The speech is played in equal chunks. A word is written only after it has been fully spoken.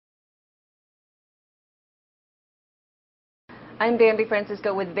I'm Bambi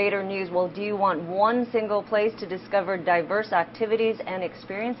Francisco with Vader News. Well, do you want one single place to discover diverse activities and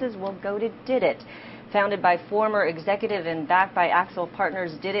experiences? Well, go to Diddit. Founded by former executive and backed by Axel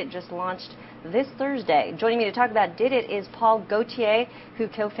partners, Diddit just launched this Thursday. Joining me to talk about Diddit is Paul Gauthier, who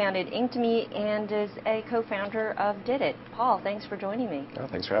co-founded Inktomi and is a co-founder of Diddit. Paul, thanks for joining me. Oh,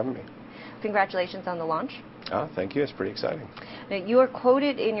 thanks for having me. Congratulations on the launch. Oh, thank you. It's pretty exciting. Now, you are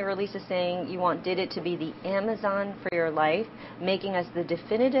quoted in your release as saying you want Diddit to be the Amazon for your life, making us the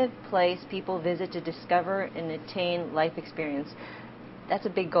definitive place people visit to discover and attain life experience. That's a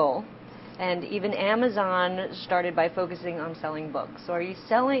big goal. And even Amazon started by focusing on selling books. So are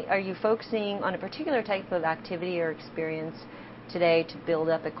you focusing on a particular type of activity or experience today to build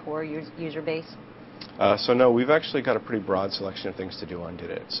up a core user base? So no, we've actually got a pretty broad selection of things to do on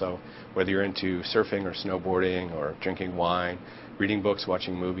Diddit. So whether you're into surfing or snowboarding or drinking wine, reading books,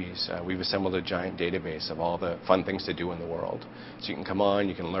 watching movies, we've assembled a giant database of all the fun things to do in the world. So you can come on,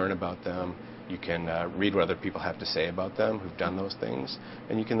 you can learn about them, you can read what other people have to say about them who've done those things,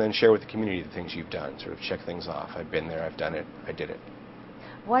 and you can then share with the community the things you've done, sort of check things off. I've been there, I've done it, I did it.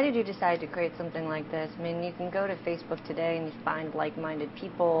 Why did you decide to create something like this? I mean, you can go to Facebook today and you find like-minded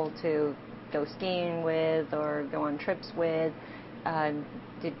people to go skiing with or go on trips with.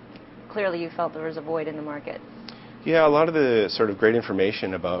 Clearly you felt there was a void in the market. Yeah, a lot of the sort of great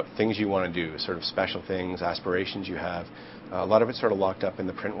information about things you want to do, sort of special things, aspirations you have, a lot of it's sort of locked up in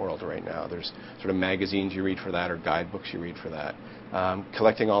the print world right now. There's sort of magazines you read for that or guidebooks you read for that.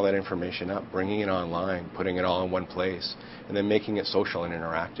 Collecting all that information up, bringing it online, putting it all in one place, and then making it social and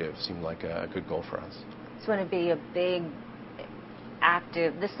interactive seemed like a good goal for us. So would it be a big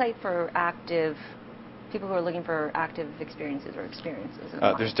the site for active people who are looking for active experiences or experiences?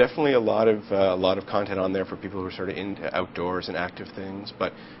 There's definitely a lot of content on there for people who are sort of into outdoors and active things,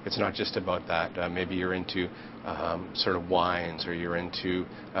 but it's not just about that. Maybe you're into sort of wines, or you're into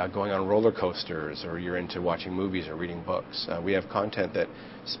going on roller coasters, or you're into watching movies or reading books. We have content that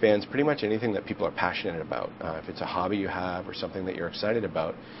spans pretty much anything that people are passionate about. If it's a hobby you have or something that you're excited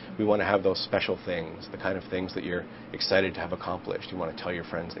about, we want to have those special things, the kind of things that you're excited to have accomplished. You want to tell your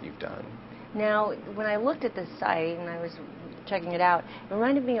friends that you've done. Now, when I looked at the site and I was checking it out, it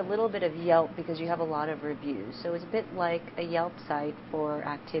reminded me a little bit of Yelp because you have a lot of reviews. So it's a bit like a Yelp site for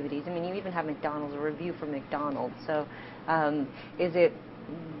activities. I mean, you even have McDonald's, a review for McDonald's. So is it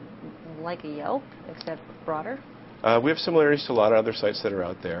like a Yelp, except broader? We have similarities to a lot of other sites that are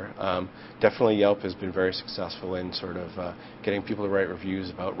out there. Definitely Yelp has been very successful in sort of getting people to write reviews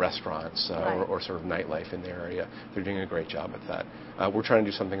about restaurants or sort of nightlife in their area. They're doing a great job at that. We're trying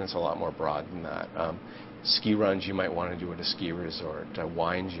to do something that's a lot more broad than that. Ski runs you might want to do at a ski resort,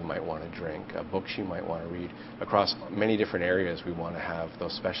 wines you might want to drink, books you might want to read. Across many different areas, we want to have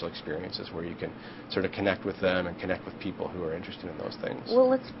those special experiences where you can sort of connect with them and connect with people who are interested in those things. Well,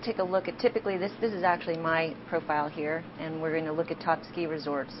 let's take a look at, typically this is actually my profile here, and we're going to look at top ski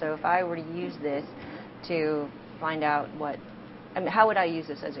resorts. So if I were to use this to find out how would I use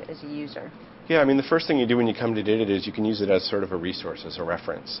this as a user? Yeah, I mean, the first thing you do when you come to Diddit is you can use it as sort of a resource, as a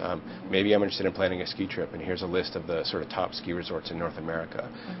reference. Maybe I'm interested in planning a ski trip, and here's a list of the sort of top ski resorts in North America.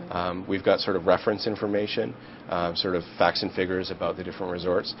 We've got sort of reference information, sort of facts and figures about the different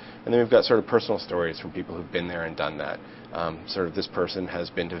resorts, and then we've got sort of personal stories from people who've been there and done that. Sort of this person has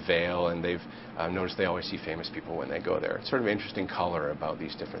been to Vail, and they've noticed they always see famous people when they go there. It's sort of interesting color about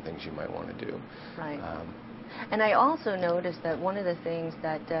these different things you might want to do. Right. And I also noticed that one of the things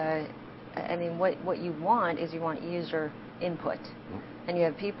that I mean, what you want is you want user input, and you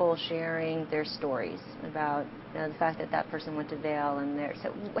have people sharing their stories about the fact that that person went to Vail and there.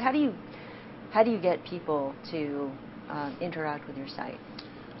 So how do you get people to interact with your site?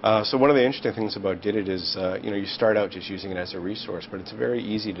 So one of the interesting things about Diddit is, you start out just using it as a resource, but it's very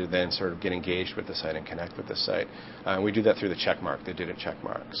easy to then sort of get engaged with the site and connect with the site. We do that through the check mark, the Diddit check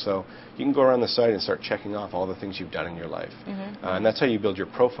mark. So you can go around the site and start checking off all the things you've done in your life. And that's how you build your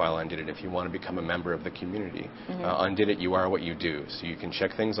profile on Diddit if you want to become a member of the community. On Diddit, you are what you do. So you can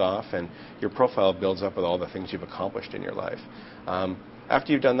check things off, and your profile builds up with all the things you've accomplished in your life.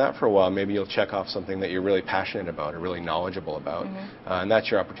 After you've done that for a while, maybe you'll check off something that you're really passionate about or really knowledgeable about. And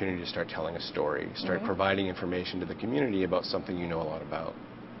that's your opportunity to start telling a story, start providing information to the community about something you know a lot about.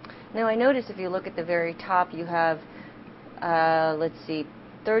 Now, I notice if you look at the very top, you have, let's see,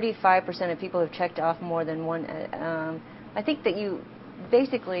 35% of people have checked off more than one. I think that you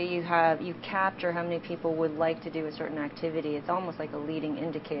capture how many people would like to do a certain activity. It's almost like a leading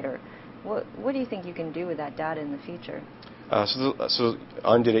indicator. What do you think you can do with that data in the future? So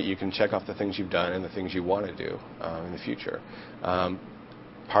on Diddit, you can check off the things you've done and the things you want to do in the future.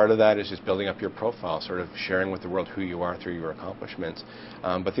 part of that is just building up your profile, sort of sharing with the world who you are through your accomplishments.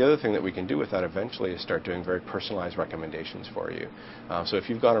 But the other thing that we can do with that eventually is start doing very personalized recommendations for you. So if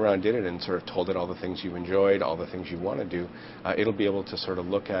you've gone around Diddit and sort of told it all the things you enjoyed, all the things you want to do, it'll be able to sort of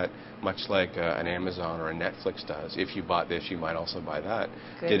look at, much like an Amazon or a Netflix does, if you bought this, you might also buy that.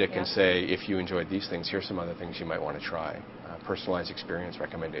 Good, Diddit can say, if you enjoyed these things, here's some other things you might want to try. Personalized experience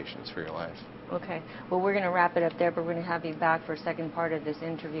recommendations for your life. Okay. Well, we're going to wrap it up there, but we're going to have you back for a second part of this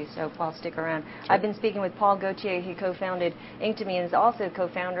interview, so Paul, stick around. Sure. I've been speaking with Paul Gauthier. He co-founded Inktomi and is also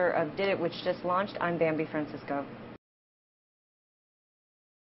co-founder of Diddit, which just launched. I'm Bambi Francisco.